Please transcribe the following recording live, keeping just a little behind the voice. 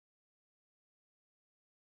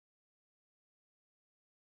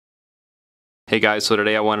Hey guys, so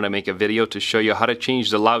today I wanted to make a video to show you how to change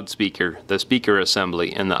the loudspeaker, the speaker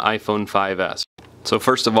assembly in the iPhone 5S. So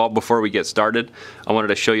first of all, before we get started, I wanted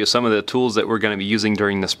to show you some of the tools that we're going to be using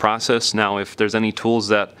during this process. Now if there's any tools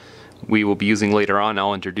that we will be using later on,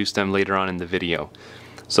 I'll introduce them later on in the video.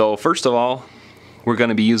 So first of all, we're going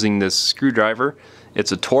to be using this screwdriver.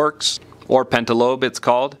 It's a Torx or Pentalobe it's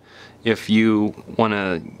called. If you want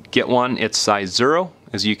to get one, it's size 0,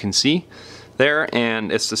 as you can see there,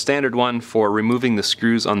 and it's the standard one for removing the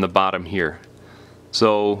screws on the bottom here.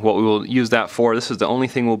 So what we will use that for, this is the only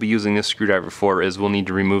thing we'll be using this screwdriver for, is we'll need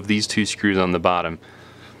to remove these two screws on the bottom.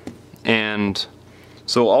 And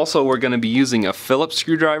so also we're going to be using a Phillips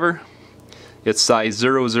screwdriver. It's size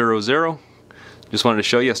 000. Just wanted to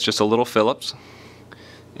show you, it's just a little Phillips.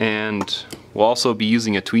 And we'll also be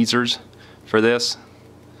using a tweezers for this.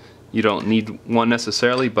 You don't need one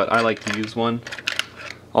necessarily, but I like to use one.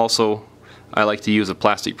 Also, I like to use a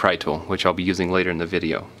plastic pry tool, which I'll be using later in the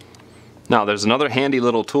video. Now there's another handy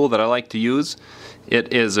little tool that I like to use.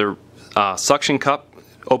 It is a suction cup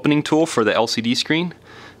opening tool for the LCD screen,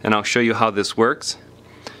 and I'll show you how this works.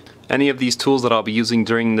 Any of these tools that I'll be using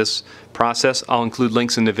during this process, I'll include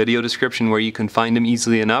links in the video description where you can find them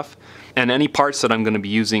easily enough. And any parts that I'm going to be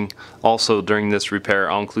using also during this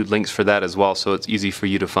repair, I'll include links for that as well, so it's easy for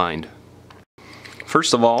you to find.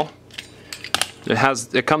 First of all,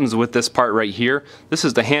 it comes with this part right here. This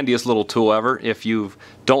is the handiest little tool ever. If you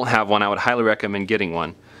don't have one, I would highly recommend getting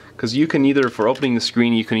one, because you can either, for opening the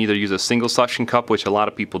screen, you can either use a single suction cup, which a lot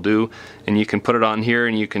of people do, and you can put it on here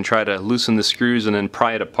and you can try to loosen the screws and then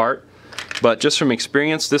pry it apart. But just from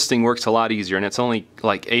experience, this thing works a lot easier, and it's only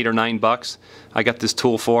like $8 or $9 I got this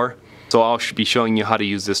tool for. So I'll be showing you how to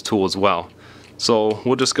use this tool as well. So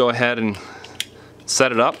we'll just go ahead and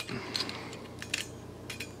set it up.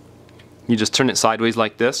 You just turn it sideways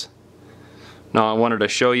like this. Now I wanted to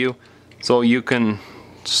show you, so you can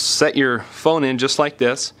set your phone in just like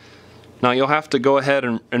this. Now you'll have to go ahead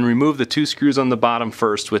and remove the two screws on the bottom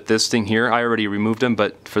first with this thing here. I already removed them,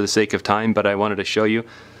 but for the sake of time, but I wanted to show you.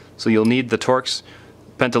 So you'll need the Torx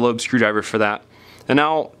Pentalobe screwdriver for that. And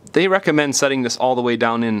now they recommend setting this all the way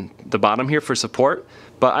down in the bottom here for support,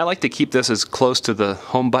 but I like to keep this as close to the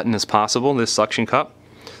home button as possible, this suction cup.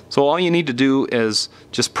 So all you need to do is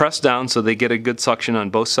just press down so they get a good suction on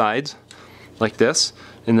both sides, like this,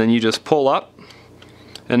 and then you just pull up.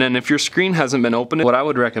 And then if your screen hasn't been opened, what I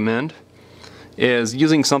would recommend is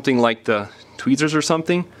using something like the tweezers or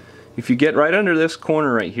something. If you get right under this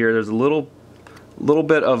corner right here, there's a little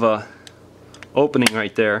bit of a opening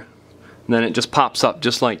right there, and then it just pops up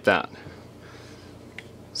just like that.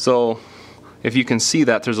 So if you can see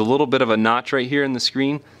that, there's a little bit of a notch right here in the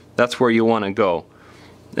screen. That's where you want to go.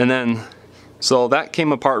 And then, so that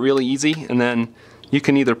came apart really easy, and then you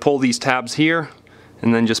can either pull these tabs here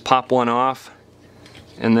and then just pop one off,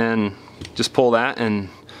 and then just pull that and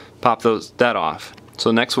pop that off.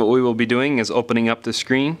 So next what we will be doing is opening up the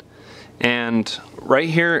screen, and right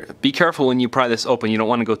here, be careful when you pry this open. You don't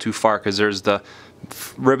want to go too far, because there's the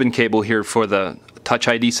ribbon cable here for the Touch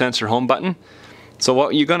ID sensor home button. So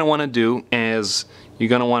what you're going to want to do is you're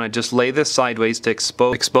going to want to just lay this sideways to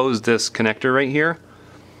expose this connector right here.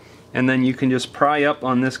 And then you can just pry up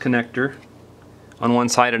on this connector on one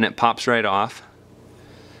side and it pops right off.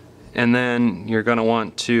 And then you're going to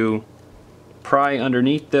want to pry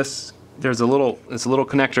underneath this. It's a little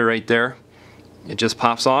connector right there. It just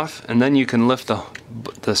pops off, and then you can lift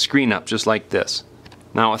the screen up just like this.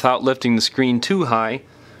 Now without lifting the screen too high,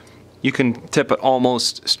 you can tip it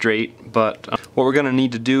almost straight, but what we're going to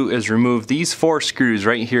need to do is remove these 4 screws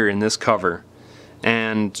right here in this cover.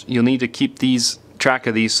 And you'll need to keep track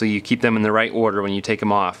of these so you keep them in the right order when you take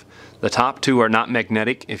them off. The top 2 are not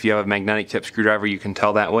magnetic. If you have a magnetic tip screwdriver, you can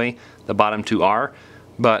tell that way. The bottom 2 are,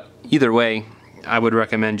 but either way, I would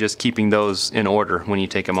recommend just keeping those in order when you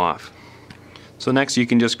take them off. So next you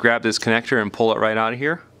can just grab this connector and pull it right out of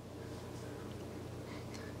here.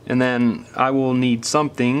 And then I will need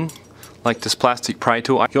something like this plastic pry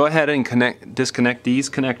tool. Go ahead and disconnect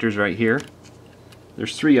these connectors right here.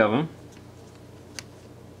 There's 3 of them.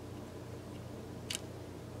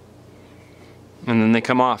 And then they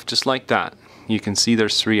come off just like that. You can see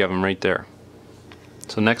there's 3 of them right there.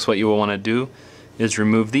 So next what you will want to do is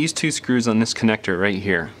remove these 2 screws on this connector right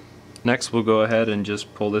here. Next we'll go ahead and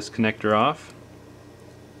just pull this connector off.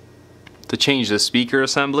 To change the speaker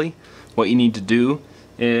assembly, what you need to do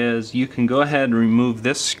is you can go ahead and remove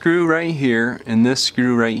this screw right here and this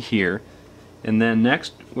screw right here. And then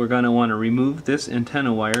next we're going to want to remove this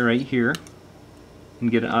antenna wire right here and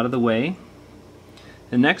get it out of the way.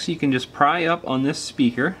 And next you can just pry up on this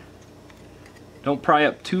speaker. Don't pry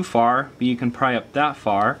up too far, but you can pry up that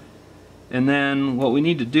far. And then what we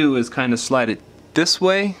need to do is kind of slide it this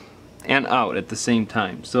way and out at the same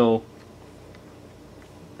time. So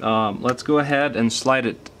let's go ahead and slide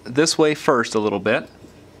it this way first a little bit,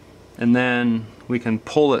 and then we can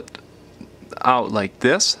pull it out like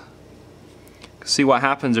this. See what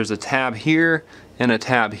happens, there's a tab here and a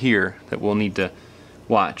tab here that we'll need to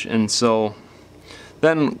watch. And so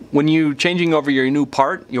then when you're changing over your new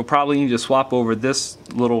part, you'll probably need to swap over this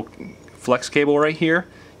little flex cable right here.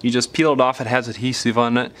 You just peel it off, it has adhesive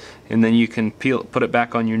on it, and then you can put it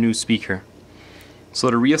back on your new speaker. So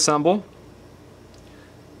to reassemble,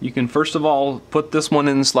 you can first of all put this one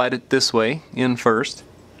in and slide it this way in first,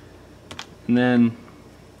 and then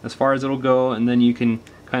as far as it'll go, and then you can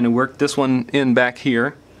kind of work this one in back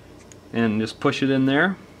here and just push it in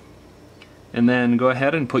there, and then go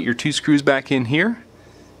ahead and put your 2 screws back in here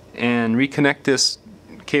and reconnect this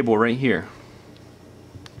cable right here.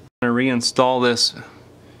 I'm going to reinstall this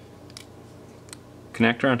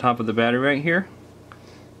connector on top of the battery right here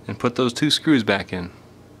and put those 2 screws back in.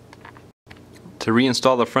 To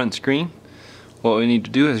reinstall the front screen, what we need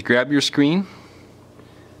to do is grab your screen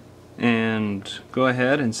and go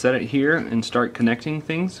ahead and set it here and start connecting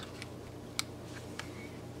things.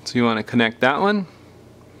 So you want to connect that one,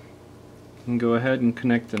 and go ahead and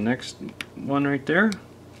connect the next one right there,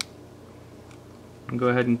 and go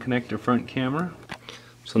ahead and connect the front camera.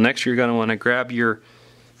 So next you're going to want to grab your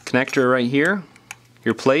connector right here,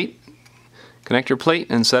 your plate, connector plate,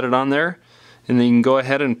 and set it on there, and then you can go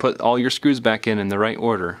ahead and put all your screws back in the right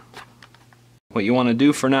order. What you want to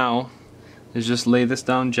do for now is just lay this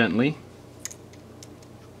down gently,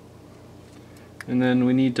 and then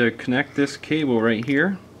we need to connect this cable right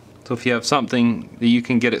here. So if you have something that you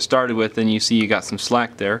can get it started with, then you see you got some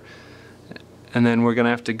slack there, and then we're going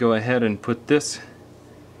to have to go ahead and put this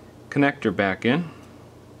connector back in.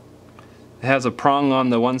 It has a prong on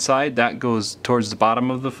the one side that goes towards the bottom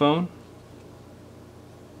of the phone.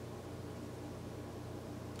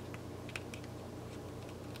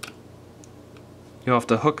 You'll have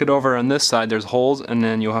to hook it over on this side, there's holes, and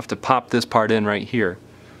then you'll have to pop this part in right here.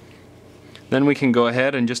 Then we can go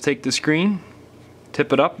ahead and just take the screen,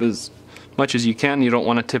 tip it up as much as you can. You don't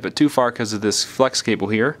want to tip it too far because of this flex cable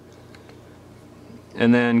here.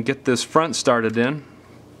 And then get this front started in.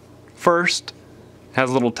 First, it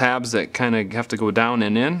has little tabs that kind of have to go down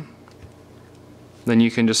and in. Then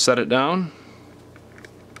you can just set it down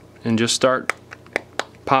and just start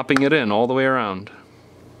popping it in all the way around.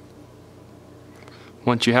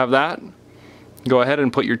 Once you have that, go ahead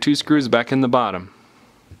and put your 2 screws back in the bottom.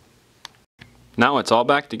 Now it's all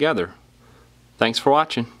back together. Thanks for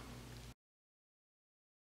watching.